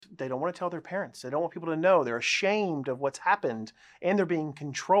they don't want to tell their parents. They don't want people to know. They're ashamed of what's happened, and they're being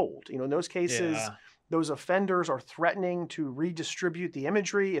controlled. In those cases, Yeah. those offenders are threatening to redistribute the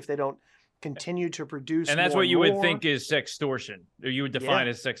imagery if they don't continue to produce And that's more what and you would more. think is sextortion, or you would define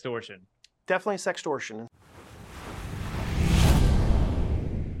Yeah. as sextortion. Definitely sextortion.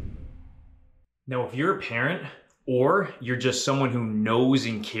 Now, if you're a parent or you're just someone who knows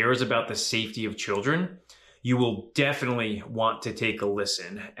and cares about the safety of children, you will definitely want to take a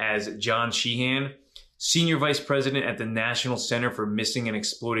listen as John Shehan, Senior Vice President at the National Center for Missing and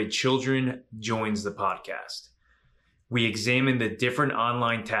Exploited Children, joins the podcast. We examine the different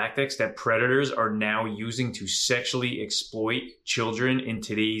online tactics that predators are now using to sexually exploit children in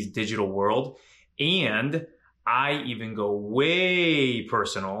today's digital world. And I even go way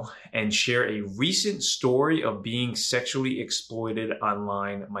personal and share a recent story of being sexually exploited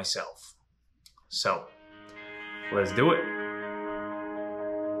online myself. So, let's do it.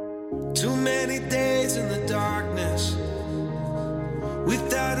 Too many days in the darkness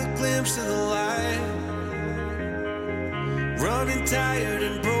without a glimpse of the light. Running tired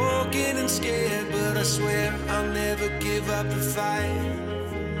and broken and scared, but I swear I'll never give up the fight.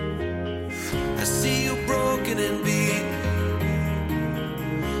 I see you broken and beat,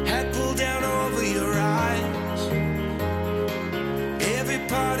 head pulled down over your eyes. Every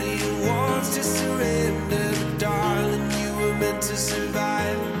part of you wants to surrender, but darling, you were meant to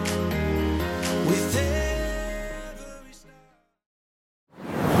survive. With every star.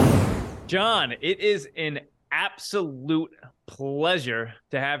 John, it is an absolute pleasure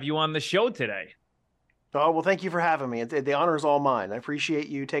to have you on the show today. Oh, well, thank you for having me. The honor is all mine. I appreciate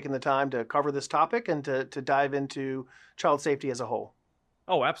you taking the time to cover this topic and to dive into child safety as a whole.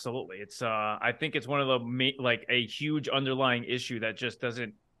 Oh, absolutely. It's I think it's one of the a huge underlying issue that just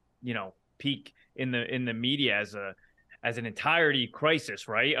doesn't, peak in the media as an entirety crisis,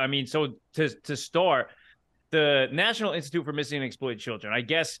 right? I mean, so to start, the National Institute for Missing and Exploited Children, I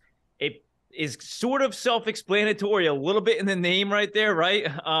guess it is sort of self-explanatory a little bit in the name right there, right?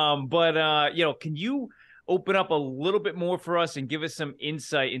 But can you open up a little bit more for us and give us some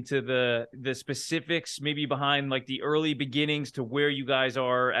insight into the specifics, maybe behind like the early beginnings to where you guys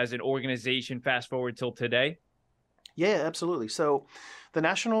are as an organization, fast forward till today? Yeah, absolutely. So the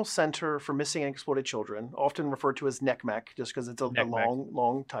National Center for Missing and Exploited Children, often referred to as NCMEC, just because it's a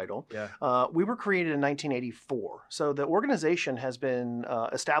long title. Yeah. We were created in 1984. So the organization has been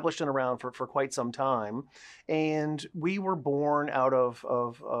established and around for quite some time. And we were born out of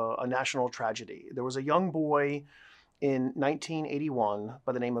a national tragedy. There was a young boy in 1981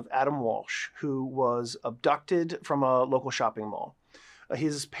 by the name of Adam Walsh, who was abducted from a local shopping mall.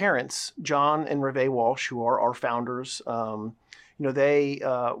 His parents, John and Reve Walsh, who are our founders, they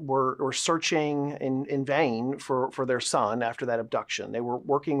were searching in vain for their son after that abduction. They were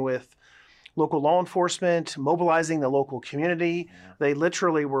working with local law enforcement, mobilizing the local community. Yeah. They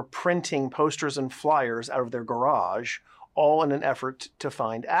literally were printing posters and flyers out of their garage, all in an effort to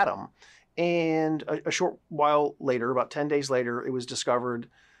find Adam. And a short while later, about 10 days later, it was discovered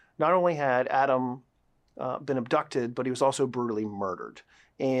not only had Adam been abducted, but he was also brutally murdered.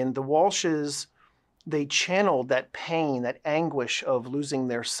 And the Walshes, they channeled that pain, that anguish of losing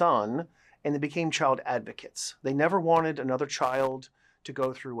their son, and they became child advocates. They never wanted another child to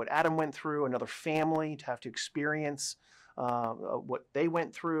go through what Adam went through, another family to have to experience what they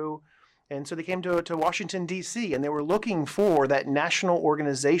went through. And so they came to Washington, D.C., and they were looking for that national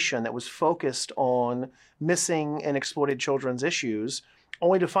organization that was focused on missing and exploited children's issues,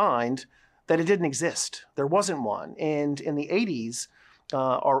 only to find that it didn't exist. There wasn't one. And in the 80s,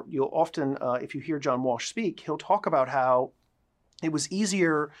 you'll often, if you hear John Walsh speak, he'll talk about how it was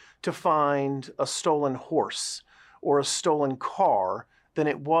easier to find a stolen horse or a stolen car than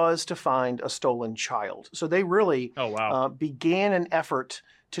it was to find a stolen child. So they really began an effort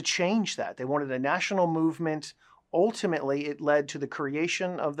to change that. They wanted a national movement. Ultimately, it led to the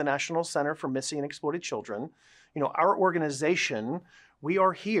creation of the National Center for Missing and Exploited Children. Our organization, we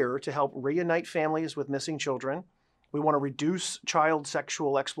are here to help reunite families with missing children. We want to reduce child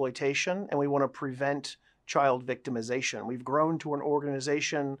sexual exploitation, and we want to prevent child victimization. We've grown to an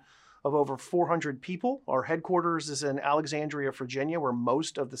organization of over 400 people. Our headquarters is in Alexandria, Virginia, where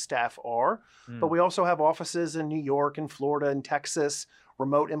most of the staff are. But we also have offices in New York and Florida and Texas,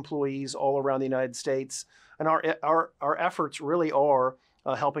 remote employees all around the United States. And our efforts really are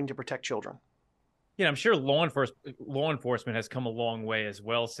helping to protect children. Yeah, I'm sure law enforcement has come a long way as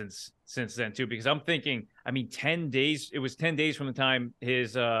well since then too, because I'm thinking, 10 days, it was 10 days from the time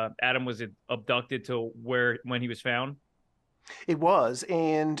his Adam was abducted to when he was found. It was,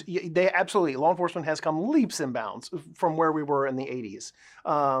 and they absolutely, law enforcement has come leaps and bounds from where we were in the 80s.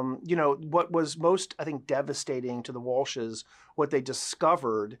 What was most, I think, devastating to the Walshes, what they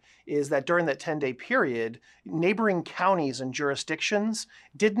discovered is that during that 10-day period, neighboring counties and jurisdictions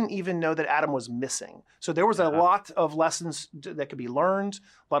didn't even know that Adam was missing. So there was a lot of lessons that could be learned,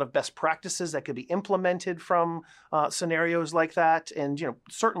 a lot of best practices that could be implemented from scenarios like that. And,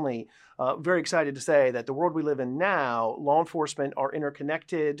 certainly very excited to say that the world we live in now, law enforcement are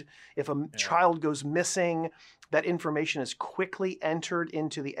interconnected. If a child goes missing, that information is quickly entered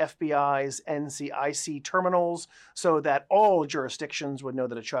into the FBI's NCIC terminals so that all jurisdictions would know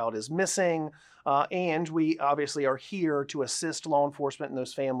that a child is missing. And we obviously are here to assist law enforcement and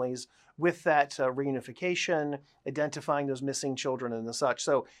those families with that reunification, identifying those missing children and the such.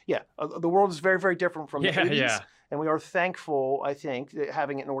 So the world is very, very different from the 80s. Yeah. And we are thankful, I think, that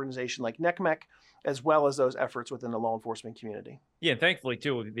having an organization like NCMEC, as well as those efforts within the law enforcement community. Yeah, and thankfully,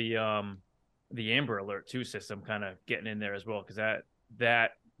 too, the Amber Alert 2 system kind of getting in there as well, because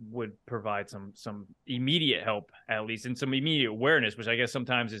that would provide some immediate help, at least, and some immediate awareness, which I guess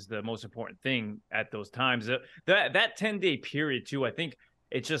sometimes is the most important thing at those times. That 10-day period, too, I think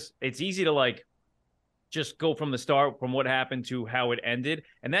it's easy to just go from the start, from what happened to how it ended.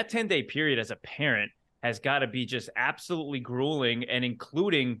 And that 10-day period as a parent has got to be just absolutely grueling, and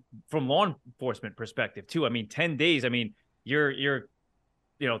including from law enforcement perspective too. I mean, 10 days, I mean, you're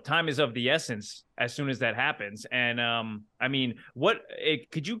time is of the essence as soon as that happens. And I mean,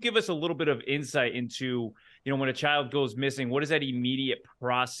 could you give us a little bit of insight into, when a child goes missing, what is that immediate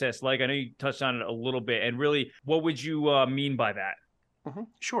process like? I know you touched on it a little bit, and really, what would you mean by that? Mm-hmm.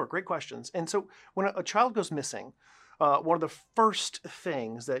 Sure, great questions. And so when a child goes missing, one of the first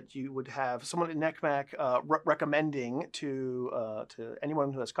things that you would have someone at NCMEC recommending to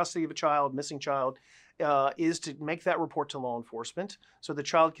anyone who has custody of a child, missing child, is to make that report to law enforcement so the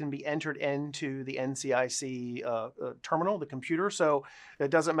child can be entered into the NCIC terminal, the computer. So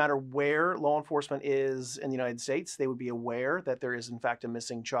it doesn't matter where law enforcement is in the United States, they would be aware that there is in fact a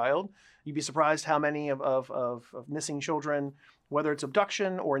missing child. You'd be surprised how many of missing children, whether it's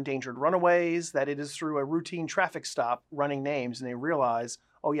abduction or endangered runaways, that it is through a routine traffic stop running names and they realize,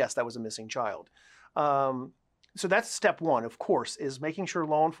 oh yes, that was a missing child. So that's step one, of course, is making sure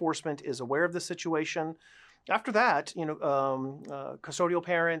law enforcement is aware of the situation. After that, custodial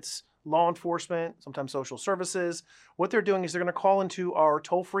parents, law enforcement, sometimes social services, what they're doing is they're going to call into our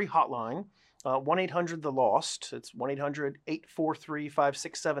toll-free hotline, 1-800-THE-LOST. It's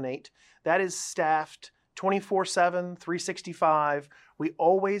 1-800-843-5678. That is staffed 24/7, 365. We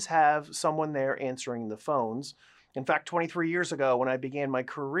always have someone there answering the phones. In fact, 23 years ago, when I began my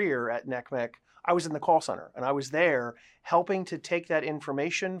career at NCMEC, I was in the call center, and I was there helping to take that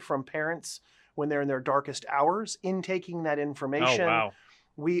information from parents when they're in their darkest hours, intaking that information. Oh, wow.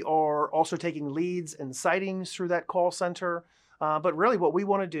 We are also taking leads and sightings through that call center. But really what we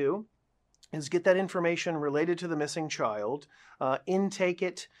want to do is get that information related to the missing child, intake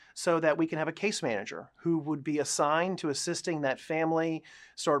it so that we can have a case manager who would be assigned to assisting that family,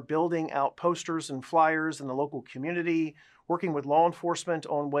 start building out posters and flyers in the local community, working with law enforcement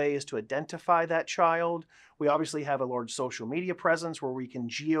on ways to identify that child. We obviously have a large social media presence where we can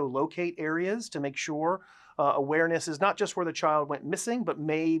geolocate areas to make sure awareness is not just where the child went missing, but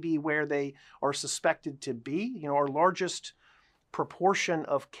maybe where they are suspected to be. Our largest proportion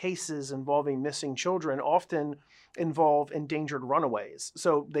of cases involving missing children often involve endangered runaways.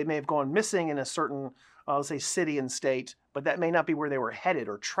 So they may have gone missing in a certain, let's say, city and state, but that may not be where they were headed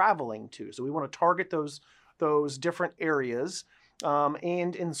or traveling to. So we want to target those different areas.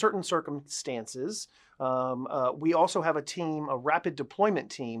 And in certain circumstances, we also have a rapid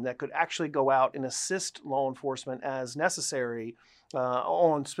deployment team that could actually go out and assist law enforcement as necessary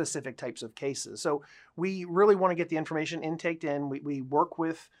on specific types of cases. So we really want to get the information intaked in. We work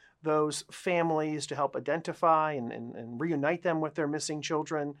with those families to help identify and reunite them with their missing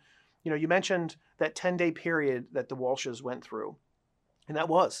children. You mentioned that 10-day period that the Walshes went through. And that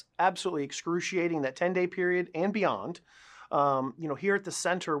was absolutely excruciating, that 10-day period and beyond. Here at the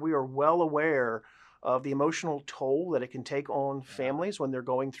center, we are well aware of the emotional toll that it can take on families when they're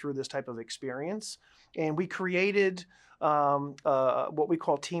going through this type of experience. And we created what we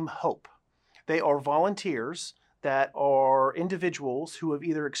call Team Hope. They are volunteers that are individuals who have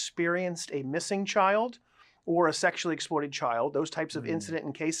either experienced a missing child or a sexually exploited child, those types of incident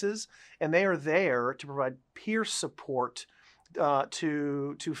and cases. And they are there to provide peer support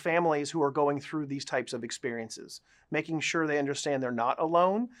to families who are going through these types of experiences, making sure they understand they're not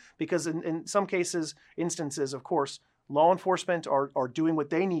alone. Because in some instances, of course, law enforcement are doing what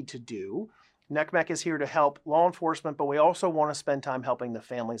they need to do. NCMEC is here to help law enforcement, but we also want to spend time helping the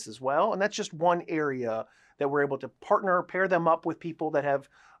families as well. And that's just one area that we're able to partner, pair them up with people that have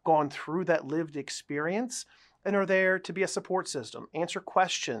gone through that lived experience and are there to be a support system, answer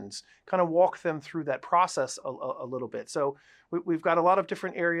questions, kind of walk them through that process a little bit. So we've got a lot of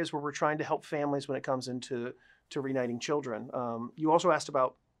different areas where we're trying to help families when it comes into reuniting children. You also asked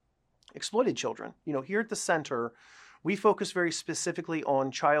about exploited children. Here at the center, we focus very specifically on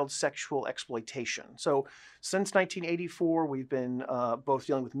child sexual exploitation. So since 1984, we've been both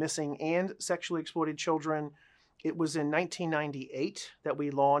dealing with missing and sexually exploited children. It was in 1998 that we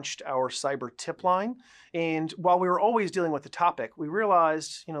launched our cyber tip line. And while we were always dealing with the topic, we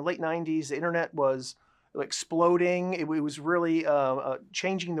realized, late 90s, the internet was exploding. It was really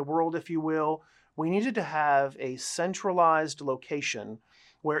changing the world, if you will. We needed to have a centralized location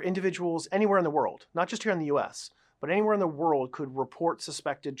where individuals anywhere in the world, not just here in the US, but anywhere in the world could report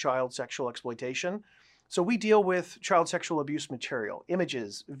suspected child sexual exploitation. So we deal with child sexual abuse material,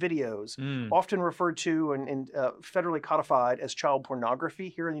 images, videos, often referred to and federally codified as child pornography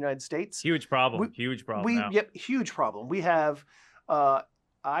here in the United States. Huge problem. Huge problem. Yep, huge problem. We have,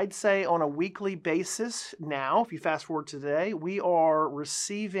 I'd say on a weekly basis now, if you fast forward to today, we are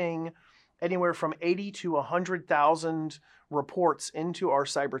receiving anywhere from 80 to 100,000 reports into our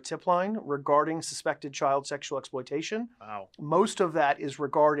cyber tip line regarding suspected child sexual exploitation. Wow. Most of that is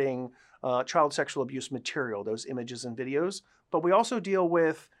regarding child sexual abuse material, those images and videos. But we also deal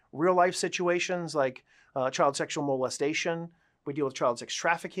with real life situations like child sexual molestation. We deal with child sex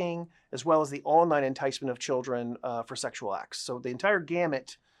trafficking, as well as the online enticement of children for sexual acts. So the entire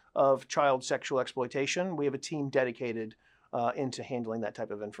gamut of child sexual exploitation, we have a team dedicated into handling that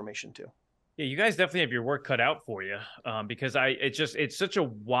type of information too. Yeah, you guys definitely have your work cut out for you because it's such a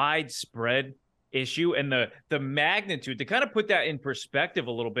widespread issue, and the magnitude, to kind of put that in perspective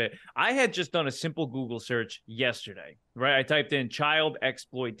a little bit, I had just done a simple Google search yesterday, right? I typed in child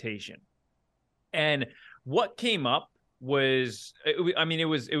exploitation, and what came up was,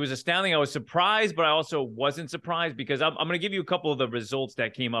 it was astounding. I was surprised, but I also wasn't surprised because I'm going to give you a couple of the results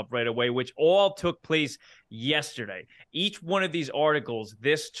that came up right away, which all took place yesterday. Each one of these articles,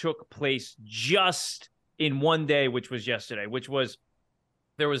 this took place just in one day, which was yesterday,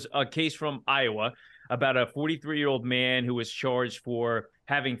 there was a case from Iowa about a 43-year-old man who was charged for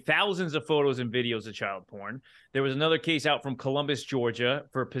having thousands of photos and videos of child porn. There was another case out from Columbus, Georgia,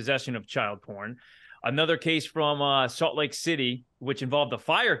 for possession of child porn. Another case from Salt Lake City, which involved a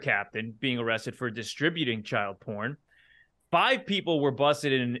fire captain being arrested for distributing child porn. 5 people were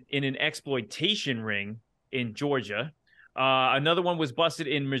busted in an exploitation ring in Georgia. Another one was busted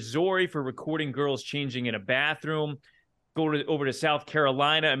in Missouri for recording girls changing in a bathroom. Over to South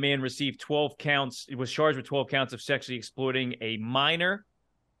Carolina, a man received 12 counts. He was charged with 12 counts of sexually exploiting a minor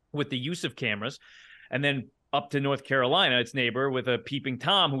with the use of cameras. And then up to North Carolina, its neighbor, with a peeping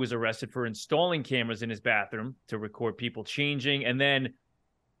Tom who was arrested for installing cameras in his bathroom to record people changing. And then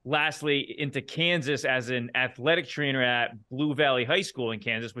lastly, into Kansas, as an athletic trainer at Blue Valley High School in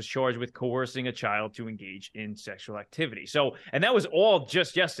Kansas was charged with coercing a child to engage in sexual activity. So, and that was all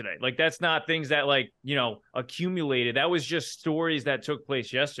just yesterday. Like, that's not things that accumulated. That was just stories that took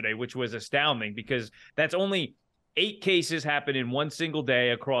place yesterday, which was astounding because that's only 8 cases happened in one single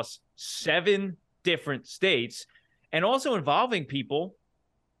day across 7 different states, and also involving people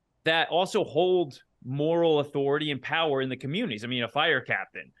that also hold moral authority and power in the communities. I mean, a fire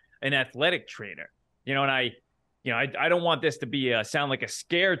captain, an athletic trainer, and I don't want this to be sound like a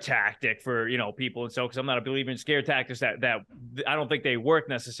scare tactic for, people. And so, cause I'm not a believer in scare tactics that I don't think they work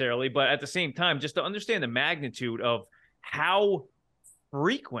necessarily, but at the same time, just to understand the magnitude of how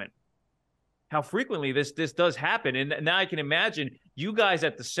frequently this does happen. And now I can imagine you guys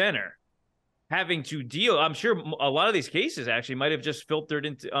at the center having to deal. I'm sure a lot of these cases actually might have just filtered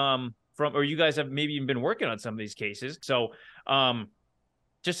into or you guys have maybe even been working on some of these cases. So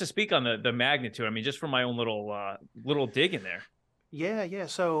just to speak on the magnitude, I mean, just from my own little dig in there. Yeah.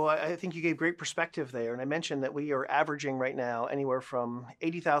 So I think you gave great perspective there. And I mentioned that we are averaging right now anywhere from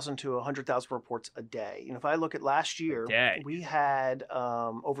 80,000 to 100,000 reports a day. If I look at last year, we had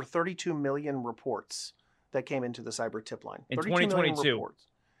over 32 million reports that came into the cyber tip line. In 2022.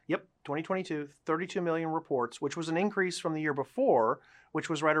 Yep, 2022, 32 million reports, which was an increase from the year before, which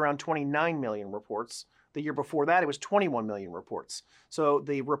was right around 29 million reports. The year before that, it was 21 million reports. So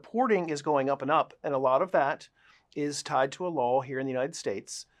the reporting is going up and up, and a lot of that is tied to a law here in the United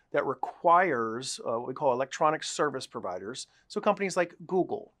States that requires what we call electronic service providers. So companies like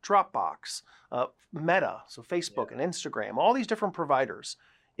Google, Dropbox, Meta, so Facebook and Instagram, all these different providers.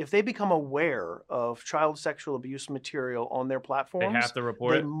 if they become aware of child sexual abuse material on their platforms, They have to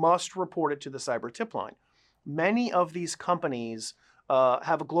report they it. must report it to the cyber tip line. Many of these companies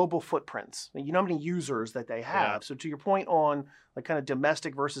have a global footprints. You know how many users that they have. Yeah. So to your point on like kind of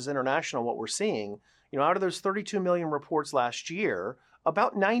domestic versus international, what we're seeing, out of those 32 million reports last year,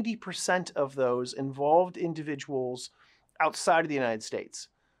 about 90% of those involved individuals outside of the United States.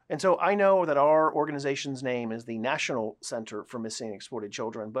 And so I know that our organization's name is the National Center for Missing and Exploited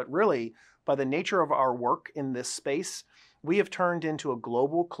Children, but really, by the nature of our work in this space, we have turned into a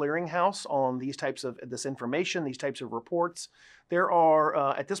global clearinghouse on these types of this information, these types of reports. There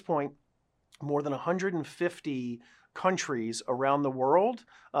are, at this point, more than 150 countries around the world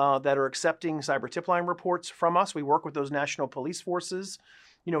that are accepting cyber tip line reports from us. We work with those national police forces.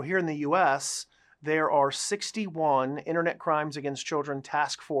 Here in the U.S., there are 61 Internet Crimes Against Children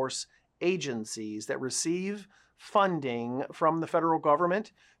Task Force agencies that receive funding from the federal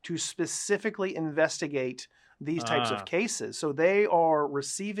government to specifically investigate these types of cases. So they are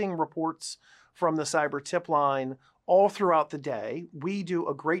receiving reports from the cyber tip line all throughout the day. We do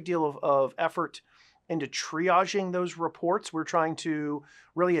a great deal of effort into triaging those reports. We're trying to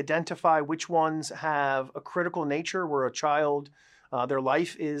really identify which ones have a critical nature where a child, their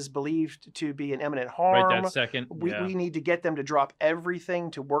life is believed to be in imminent harm. Right that second. We need to get them to drop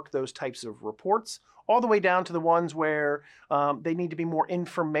everything to work those types of reports, all the way down to the ones where they need to be more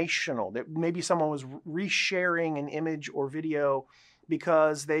informational. That maybe someone was resharing an image or video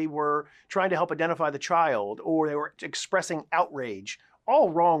because they were trying to help identify the child, or they were expressing outrage.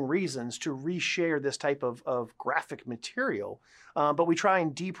 All wrong reasons to reshare this type of graphic material. But we try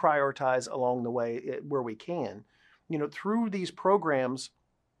and deprioritize along the way where we can. Through these programs,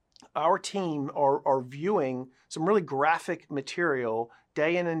 our team are viewing some really graphic material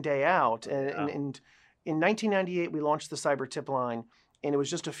day in and day out. And in 1998, we launched the cyber tip line, and it was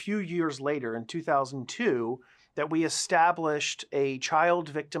just a few years later, in 2002, that we established a child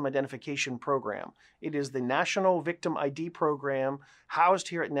victim identification program. It is the National Victim ID program housed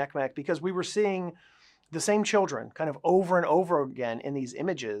here at NCMEC, because we were seeing the same children kind of over and over again in these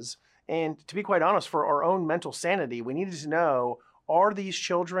images. And to be quite honest, for our own mental sanity, we needed to know, are these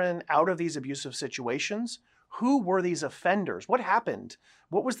children out of these abusive situations? Who were these offenders? What happened?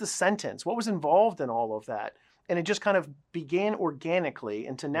 What was the sentence? What was involved in all of that? And it just kind of began organically.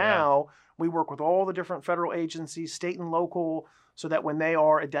 And to now, we work with all the different federal agencies, state and local, so that when they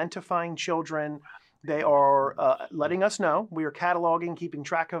are identifying children, they are letting us know. We are cataloging, keeping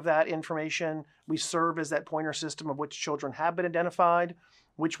track of that information. We serve as that pointer system of which children have been identified,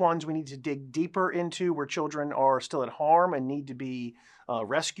 which ones we need to dig deeper into, where children are still at harm and need to be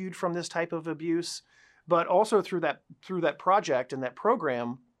rescued from this type of abuse. But also through that project and that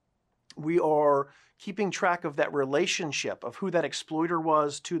program, we are keeping track of that relationship of who that exploiter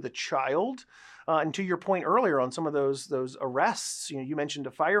was to the child. And to your point earlier on some of those arrests, you mentioned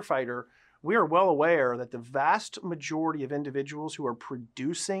a firefighter. We are well aware that the vast majority of individuals who are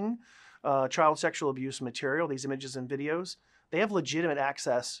producing child sexual abuse material, these images and videos, they have legitimate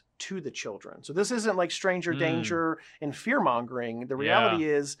access to the children. So this isn't like stranger danger and fear-mongering. The reality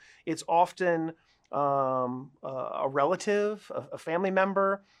is it's often a relative, a family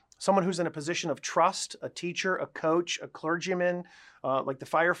member, someone who's in a position of trust, a teacher, a coach, a clergyman, like the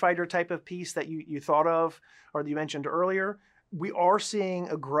firefighter type of piece that you thought of or that you mentioned earlier. We are seeing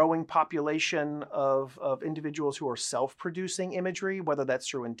a growing population of individuals who are self-producing imagery, whether that's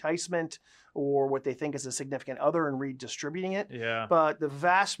through enticement or what they think is a significant other and redistributing it. Yeah. But the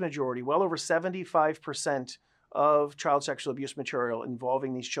vast majority, well over 75% of child sexual abuse material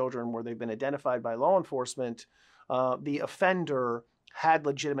involving these children where they've been identified by law enforcement, the offender had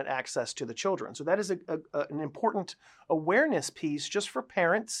legitimate access to the children. So that is an important awareness piece just for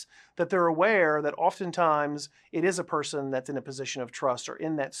parents, that they're aware that oftentimes it is a person that's in a position of trust or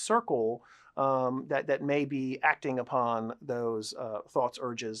in that circle that may be acting upon those thoughts,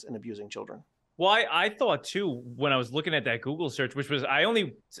 urges, and abusing children. Well, I thought too, when I was looking at that Google search, which was,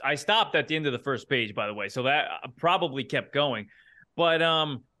 I stopped at the end of the first page, by the way, so that probably kept going. But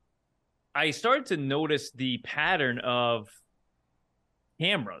I started to notice the pattern of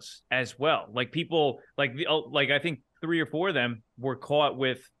cameras as well. Like people, like I think 3 or 4 of them were caught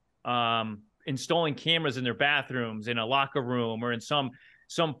with installing cameras in their bathrooms, in a locker room, or in some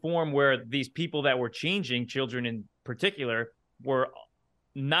form where these people that were changing, children in particular, were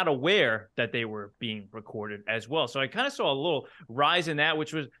not aware that they were being recorded as well. So I kind of saw a little rise in that,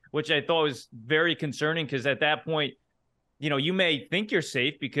 which I thought was very concerning, because at that point, you may think you're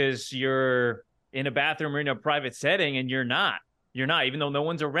safe because you're in a bathroom or in a private setting, and you're not. You're not. Even though no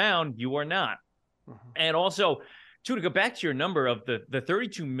one's around, you are not. Mm-hmm. And also, to go back to your number of the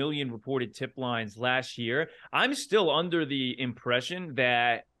 32 million reported tip lines last year, I'm still under the impression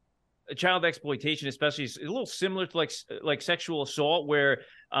that child exploitation, especially, is a little similar to like sexual assault, where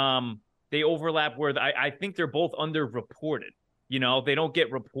they overlap. Where I think they're both underreported. You know, they don't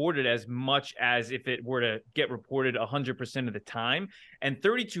get reported as much as if it were to get reported 100% of the time. And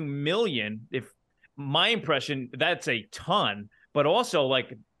 32 million, if my impression, that's a ton, but also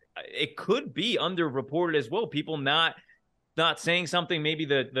like it could be underreported as well. People not saying something, maybe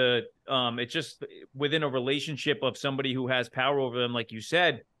it's just within a relationship of somebody who has power over them, like you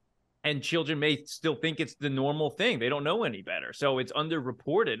said, and children may still think it's the normal thing. They don't know any better. So it's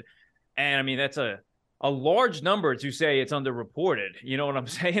underreported. And I mean, that's a large number to say it's underreported. You know what I'm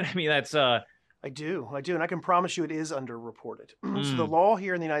saying? I mean, that's I do. And I can promise you it is underreported. So the law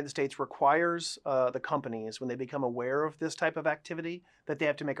here in the United States requires the companies, when they become aware of this type of activity, that they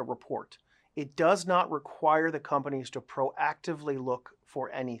have to make a report. It does not require the companies to proactively look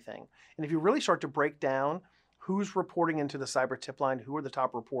for anything. And if you really start to break down who's reporting into the cyber tip line, who are the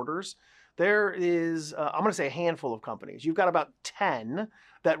top reporters, there is, I'm going to say, a handful of companies. You've got about 10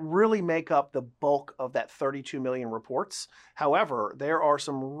 that really make up the bulk of that 32 million reports. However, there are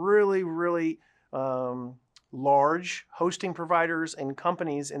some really, really large hosting providers and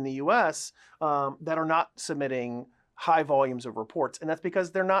companies in the US that are not submitting high volumes of reports. And that's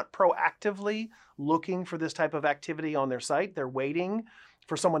because they're not proactively looking for this type of activity on their site. They're waiting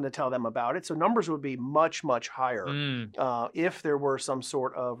for someone to tell them about it. So numbers would be much, much higher if there were some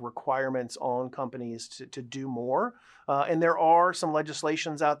sort of requirements on companies to do more. And there are some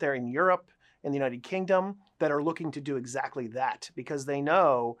legislations out there in Europe, in the United Kingdom, that are looking to do exactly that, because they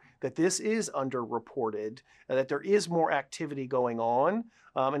know that this is underreported, that there is more activity going on.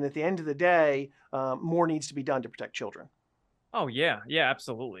 And at the end of the day, more needs to be done to protect children. Oh, yeah. Yeah,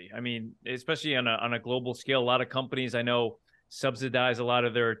 absolutely. I mean, especially on a global scale, a lot of companies I know subsidize a lot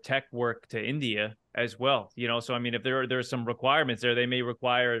of their tech work to India as well. You know, so I mean, if there's some requirements there, they may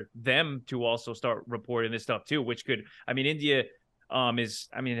require them to also start reporting this stuff too, which could, I mean, India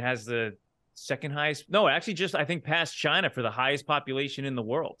it has the second highest, no, actually just, I think, past China for the highest population in the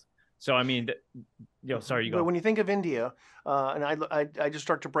world. So, I mean, sorry, you go. But when you think of India, and I just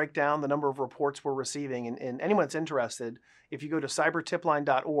start to break down the number of reports we're receiving, and anyone that's interested, if you go to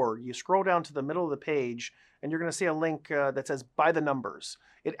cybertipline.org, you scroll down to the middle of the page, and you're going to see a link that says by the numbers.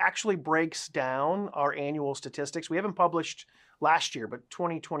 It actually breaks down our annual statistics. We haven't published last year, but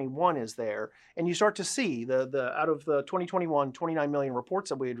 2021 is there. And you start to see the out of the 2021, 29 million reports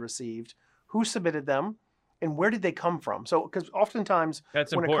that we had received, who submitted them, and where did they come from? So, because oftentimes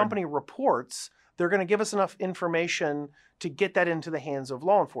when a company reports, they're going to give us enough information to get that into the hands of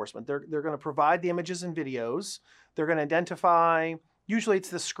law enforcement. They're going to provide the images and videos. They're going to identify, usually it's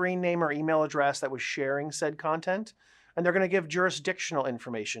the screen name or email address that was sharing said content, and they're going to give jurisdictional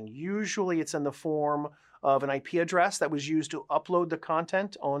information. Usually it's in the form of an IP address that was used to upload the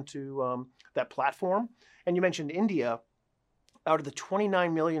content onto that platform. And you mentioned India. Out of the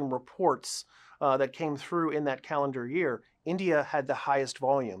 29 million reports that came through in that calendar year, India had the highest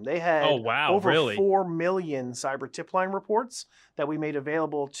volume. They had over 4 million cyber tip line reports that we made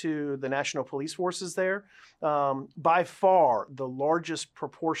available to the national police forces there. By far the largest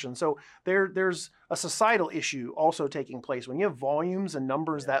proportion. So there's a societal issue also taking place. When you have volumes and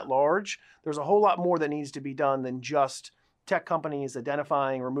numbers that large, there's a whole lot more that needs to be done than just tech companies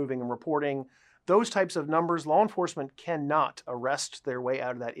identifying, removing, and reporting. Those types of numbers, law enforcement cannot arrest their way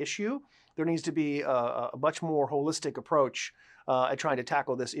out of that issue. There needs to be a much more holistic approach at trying to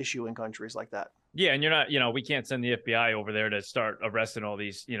tackle this issue in countries like that. Yeah, and you're not, we can't send the FBI over there to start arresting all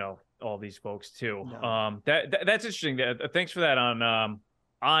these folks too. No. That's interesting. Thanks for that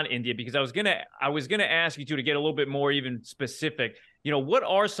on India, because I was gonna ask you to get a little bit more even specific. What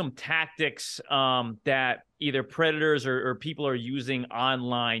are some tactics that either predators or people are using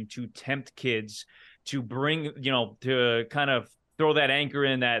online to tempt kids to bring, to kind of throw that anchor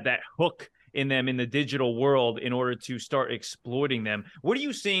in, that hook in them in the digital world in order to start exploiting them? What are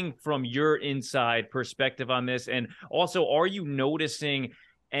you seeing from your inside perspective on this? And also, are you noticing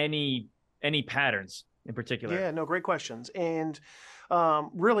any patterns in particular? Yeah, no, great questions. And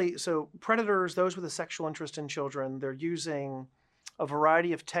really, so predators, those with a sexual interest in children, they're using a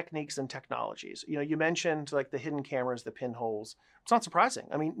variety of techniques and technologies. You mentioned like the hidden cameras, the pinholes. It's not surprising.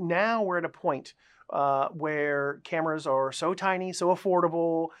 I mean, now we're at a point where cameras are so tiny, so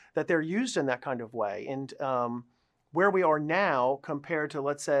affordable, that they're used in that kind of way. And where we are now compared to,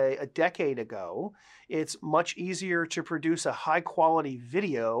 let's say, a decade ago, it's much easier to produce a high quality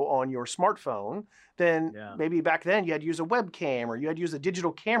video on your smartphone than maybe back then. You had to use a webcam or you had to use a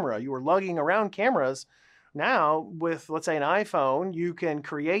digital camera. You were lugging around cameras. Now, with, let's say, an iPhone, you can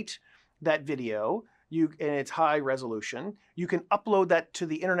create that video, and it's high resolution. You can upload that to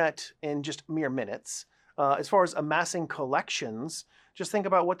the internet in just mere minutes. As far as amassing collections, just think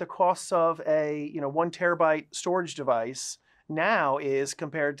about what the costs of a 1 terabyte storage device now is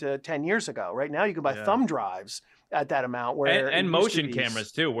compared to 10 years ago. Right now, you can buy thumb drives at that amount. Where and motion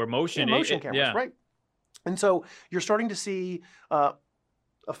cameras too, where motion cameras, right? And so you're starting to see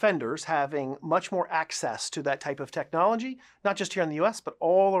offenders having much more access to that type of technology, not just here in the U.S., but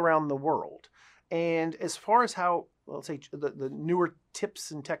all around the world. And as far as how, let's say, the newer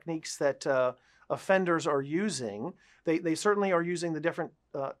tips and techniques that offenders are using, they certainly are using the different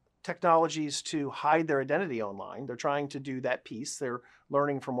technologies to hide their identity online. They're trying to do that piece. They're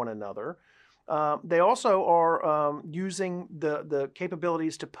learning from one another. They also are using the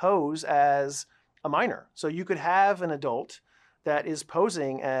capabilities to pose as a minor. So you could have an adult that is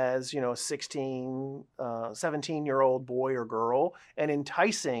posing as, a 16, 17-year-old boy or girl and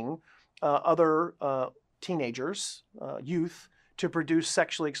enticing other teenagers, youth, to produce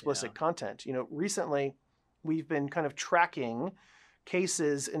sexually explicit content. Recently, we've been kind of tracking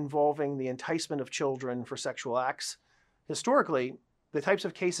cases involving the enticement of children for sexual acts. Historically, the types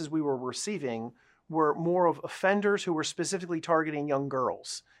of cases we were receiving were more of offenders who were specifically targeting young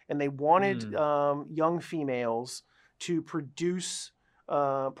girls, and they wanted young females to produce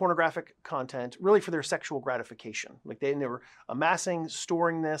pornographic content really for their sexual gratification. Like they were amassing,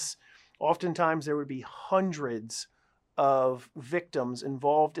 storing this. Oftentimes there would be hundreds of victims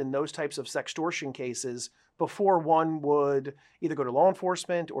involved in those types of sextortion cases before one would either go to law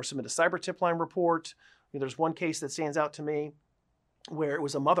enforcement or submit a cyber tip line report. There's one case that stands out to me where it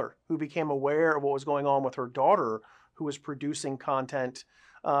was a mother who became aware of what was going on with her daughter who was producing content,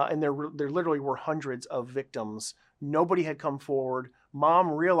 and there literally were hundreds of victims. Nobody had come forward.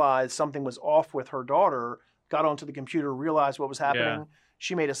 Mom realized something was off with her daughter, got onto the computer, realized what was happening. Yeah.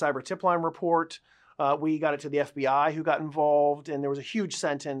 She made a cyber tip line report. We got it to the FBI, who got involved, and there was a huge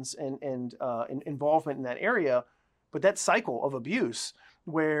sentence and involvement in that area. But that cycle of abuse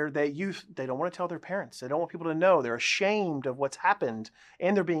where they don't want to tell their parents. They don't want people to know. They're ashamed of what's happened,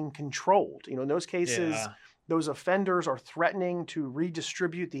 and they're being controlled. In those cases, those offenders are threatening to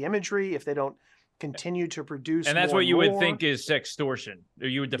redistribute the imagery if they don't continue to produce. And that's what you would think is sextortion, or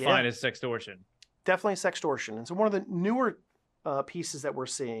you would define as sextortion. Definitely sextortion. And so one of the newer pieces that we're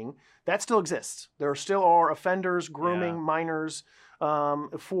seeing, that still exists. There still are offenders grooming minors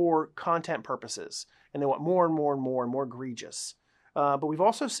for content purposes, and they want more and more and more and more egregious. But we've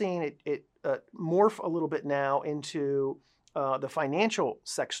also seen it morph a little bit now into the financial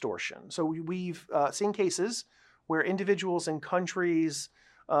sextortion. So we've seen cases where individuals in countries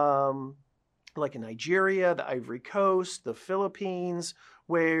like in Nigeria, the Ivory Coast, the Philippines,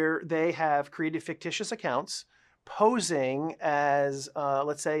 where they have created fictitious accounts posing as,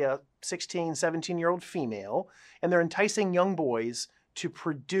 let's say, a 16, 17-year-old female, and they're enticing young boys to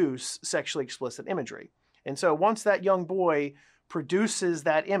produce sexually explicit imagery. And so once that young boy produces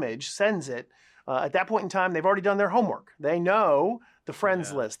that image, sends it, at that point in time, they've already done their homework. They know the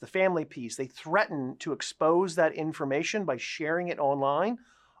friends list, the family piece. They threaten to expose that information by sharing it online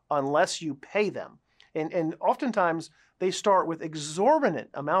unless you pay them. And oftentimes, they start with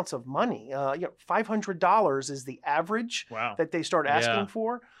exorbitant amounts of money. $500 is the average that they start asking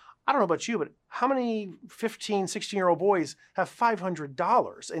for. I don't know about you, but how many 15, 16-year-old boys have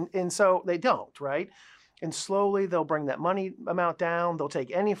 $500? And so they don't, right? And slowly they'll bring that money amount down. They'll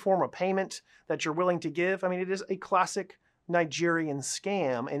take any form of payment that you're willing to give. I mean, it is a classic Nigerian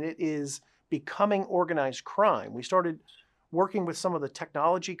scam, and it is becoming organized crime. We started working with some of the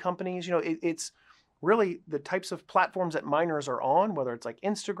technology companies. It's really the types of platforms that minors are on, whether it's like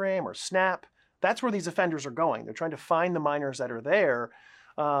Instagram or Snap. That's where these offenders are going. They're trying to find the minors that are there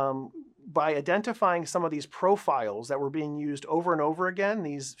by identifying some of these profiles that were being used over and over again,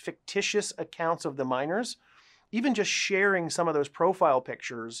 these fictitious accounts of the minors. Even just sharing some of those profile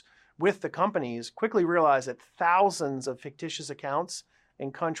pictures with the companies, quickly realized that thousands of fictitious accounts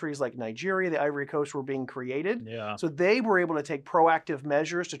in countries like Nigeria, the Ivory Coast, were being created. So they were able to take proactive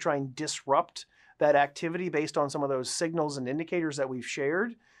measures to try and disrupt that activity based on some of those signals and indicators that we've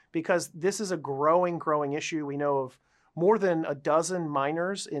shared, because this is a growing issue. We know of more than a dozen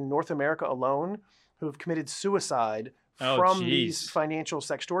minors in North America alone who have committed suicide from these financial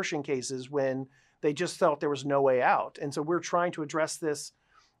sextortion cases when they just felt there was no way out. And so we're trying to address this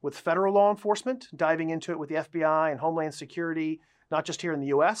with federal law enforcement, diving into it with the FBI and Homeland Security, not just here in the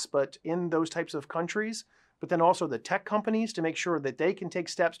US, but in those types of countries, but then also the tech companies to make sure that they can take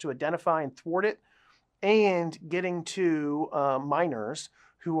steps to identify and thwart it, and getting to minors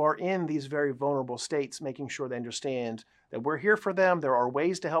who are in these very vulnerable states, making sure they understand that we're here for them. There are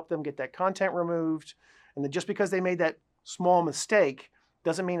ways to help them get that content removed. And that just because they made that small mistake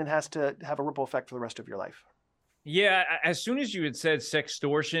doesn't mean it has to have a ripple effect for the rest of your life. Yeah, as soon as you had said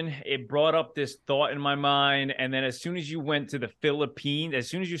sextortion, it brought up this thought in my mind. And then as soon as you went to the Philippines, as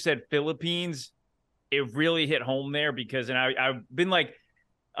soon as you said Philippines, it really hit home there because, and I've been like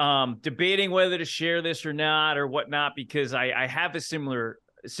debating whether to share this or not or whatnot, because I have a similar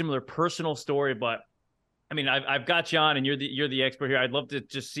personal story, but I mean, I've got you on and you're the expert here. I'd love to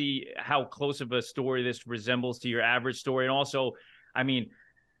just see how close of a story this resembles to your average story. And also, I mean,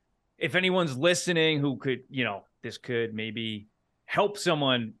 if anyone's listening who could, this could maybe help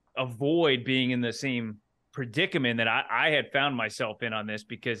someone avoid being in the same predicament that I had found myself in on this,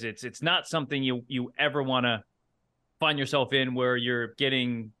 because it's not something you ever want to find yourself in, where you're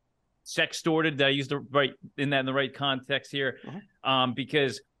getting sextorted. Did I use in the right context here?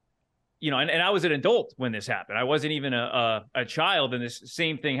 Because, and I was an adult when this happened. I wasn't even a child, and this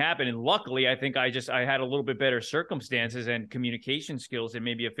same thing happened. And luckily, I think I had a little bit better circumstances and communication skills than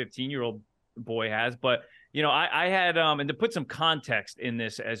maybe a 15-year-old boy has. But, I had, and to put some context in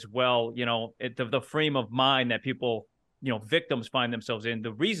this as well, the frame of mind that people, victims find themselves in,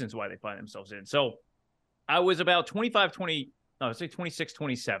 the reasons why they find themselves in. So I was about 26,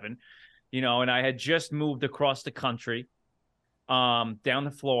 27, and I had just moved across the country, down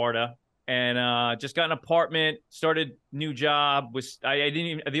to Florida, and just got an apartment, started new job.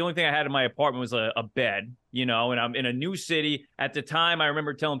 The only thing I had in my apartment was a bed, and I'm in a new city. At the time, I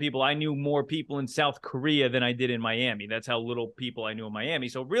remember telling people I knew more people in South Korea than I did in Miami. That's how little people I knew in Miami.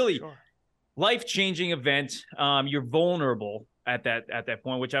 So really, life-changing event. You're vulnerable at that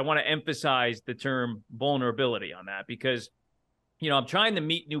point, which I want to emphasize the term vulnerability on that, because I'm trying to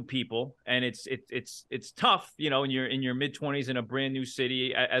meet new people, and it's tough, in your mid-20s in a brand new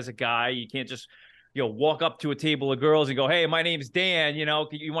city as a guy. You can't just, walk up to a table of girls and go, "Hey, my name's Dan, you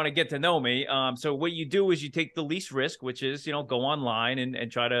want to get to know me." So what you do is you take the least risk, which is, go online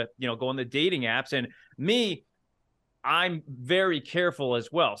and try to, go on the dating apps. And me, I'm very careful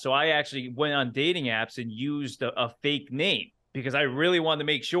as well. So I actually went on dating apps and used a fake name, because I really wanted to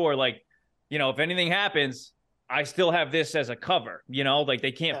make sure, like, if anything happens, I still have this as a cover, like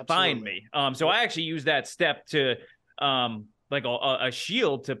they can't find me. So I actually use that step to, like a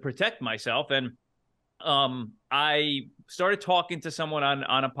shield to protect myself. And I started talking to someone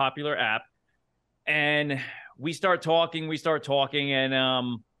on a popular app, and we start talking,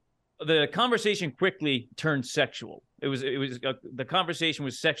 and the conversation quickly turned sexual. The conversation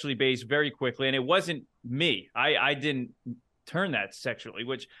was sexually based very quickly, and it wasn't me. I didn't turn that sexually,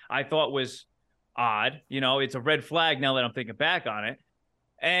 which I thought was odd. It's a red flag now that I'm thinking back on it.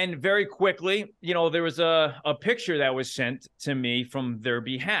 And very quickly, there was a picture that was sent to me from their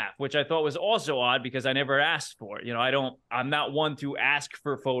behalf, which I thought was also odd, because I never asked for it. I'm not one to ask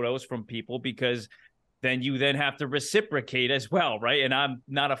for photos from people, because then you have to reciprocate as well, right? And I'm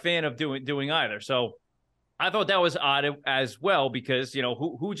not a fan of doing either. So I thought that was odd as well, because,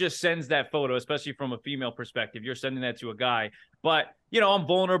 who just sends that photo, especially from a female perspective? You're sending that to a guy. But, I'm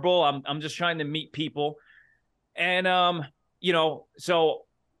vulnerable. I'm just trying to meet people. And, so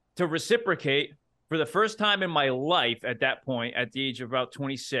to reciprocate, for the first time in my life at that point, at the age of about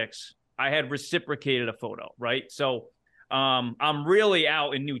 26, I had reciprocated a photo, right? So I'm really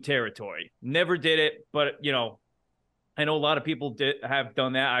out in new territory. Never did it, but, I know a lot of people have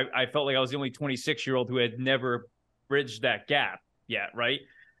done that. I felt like I was the only 26-year-old who had never bridged that gap yet, right?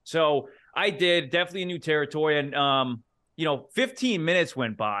 So I did, definitely a new territory. And, 15 minutes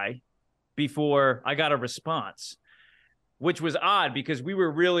went by before I got a response, which was odd, because we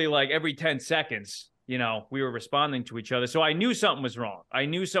were really like every 10 seconds, we were responding to each other. So I knew something was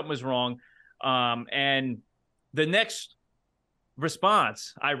wrong. And the next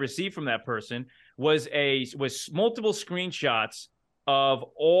response I received from that person was multiple screenshots of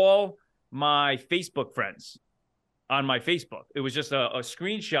all my Facebook friends on my Facebook. It was just a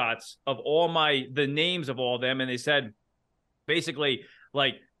screenshots of the names of all of them. And they said, basically,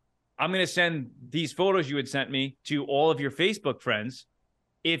 like, I'm going to send these photos you had sent me to all of your Facebook friends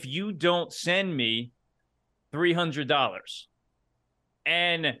if you don't send me $300.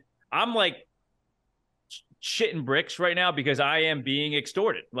 And I'm like shitting bricks right now, because I am being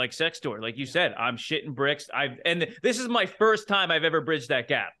extorted, like sextorted. Like you said, I'm shitting bricks. And this is my first time I've ever bridged that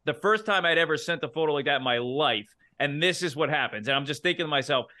gap. The first time I'd ever sent a photo like that in my life. And this is what happens. And I'm just thinking to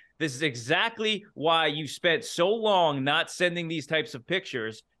myself, this is exactly why you spent so long not sending these types of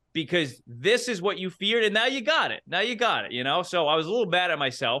pictures, because this is what you feared, and now you got it. So I was a little mad at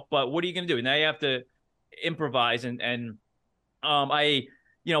myself, but what are you going to do? Now you have to improvise. And I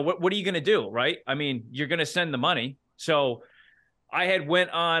what are you going to do? Right. I mean, you're going to send the money. So I had went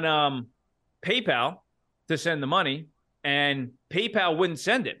on PayPal to send the money, and PayPal wouldn't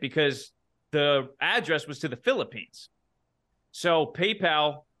send it because the address was to the Philippines. So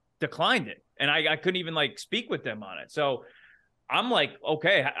PayPal declined it, and I couldn't even like speak with them on it. So I'm like,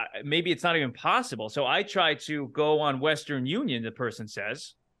 okay, maybe it's not even possible. So I try to go on Western Union, the person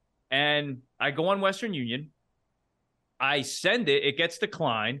says, and I go on Western Union. I send it, it gets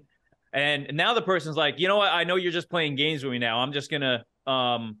declined. And now the person's like, you know what? I know you're just playing games with me now. I'm just gonna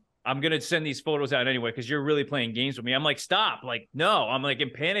send these photos out anyway because you're really playing games with me. I'm like, stop. Like, no, I'm like in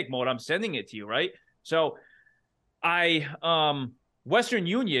panic mode. I'm sending it to you, right? So Western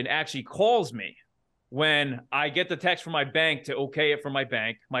Union actually calls me when I get the text from my bank to okay it from my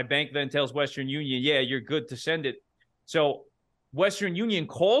bank. My bank then tells Western Union, yeah, you're good to send it. So Western Union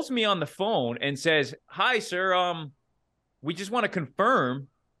calls me on the phone and says, hi, sir, we just want to confirm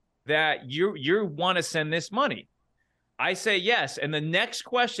that you want to send this money. I say yes. And the next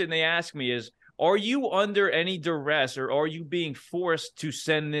question they ask me is, are you under any duress or are you being forced to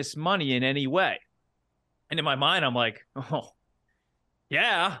send this money in any way? And in my mind, I'm like, oh,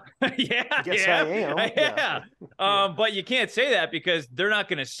 yeah, yeah, Yes, yeah, I am. yeah. But you can't say that because they're not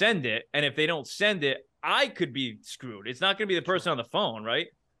going to send it. And if they don't send it, I could be screwed. It's not going to be the person on the phone, right?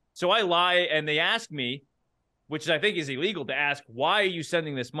 So I lie and they ask me, which I think is illegal to ask, why are you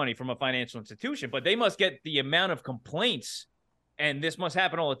sending this money from a financial institution? But they must get the amount of complaints, and this must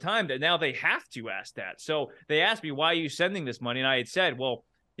happen all the time, that now they have to ask that. So they asked me, why are you sending this money? And I had said, well,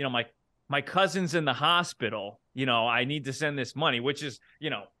 my cousin's in the hospital. I need to send this money, which is,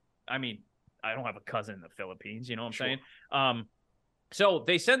 I mean, I don't have a cousin in the Philippines, you know what I'm saying? So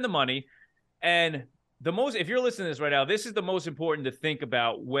they send the money, and if you're listening to this right now, this is the most important to think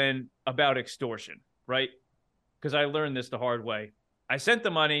about about extortion, right? Because I learned this the hard way. I sent the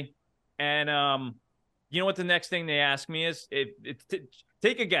money, and you know what the next thing they ask me is?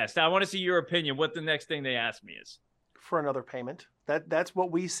 Take a guess. I want to see your opinion. What the next thing they ask me is? For another payment. That's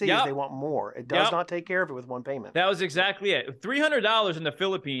what we see. Yep. Is they want more. It does not take care of it with one payment. That was exactly it. $300 in the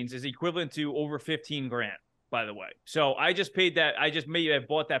Philippines is equivalent to over 15 grand, by the way. So I just paid that. I just maybe have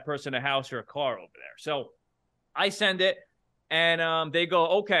bought that person a house or a car over there. So I send it, and they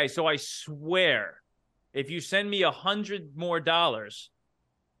go, okay, so I swear, if you send me $100 more,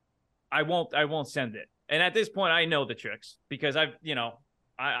 I won't send it. And at this point, I know the tricks because I know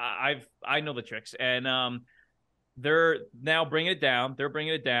the tricks, and they're now bringing it down. They're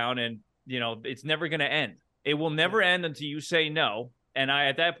bringing it down, and it's never going to end. It will never end until you say no. And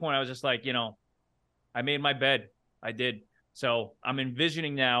at that point, I was just like, I made my bed. I did. So I'm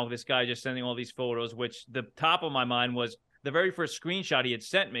envisioning now this guy just sending all these photos, which the top of my mind was the very first screenshot he had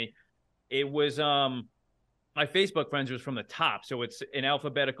sent me. It was my Facebook friends was from the top. So it's in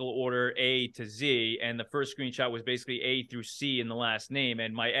alphabetical order, A to Z. And the first screenshot was basically A through C in the last name.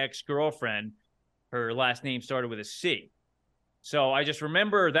 And my ex-girlfriend, her last name started with a C. So I just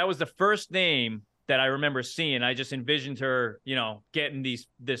remember that was the first name that I remember seeing. I just envisioned her, getting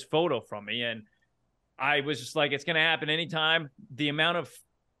this photo from me. And I was just like, it's going to happen anytime. The amount of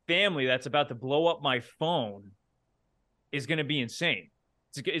family that's about to blow up my phone is going to be insane.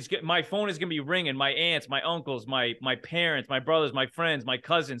 My phone is going to be ringing. My aunts, my uncles, my parents, my brothers, my friends, my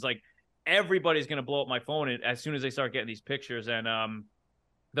cousins, like everybody's going to blow up my phone as soon as they start getting these pictures. And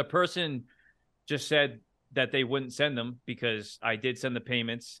the person just said that they wouldn't send them because I did send the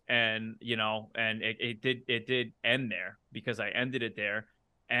payments, and and it did end there because I ended it there.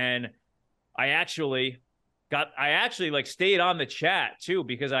 And I actually like stayed on the chat too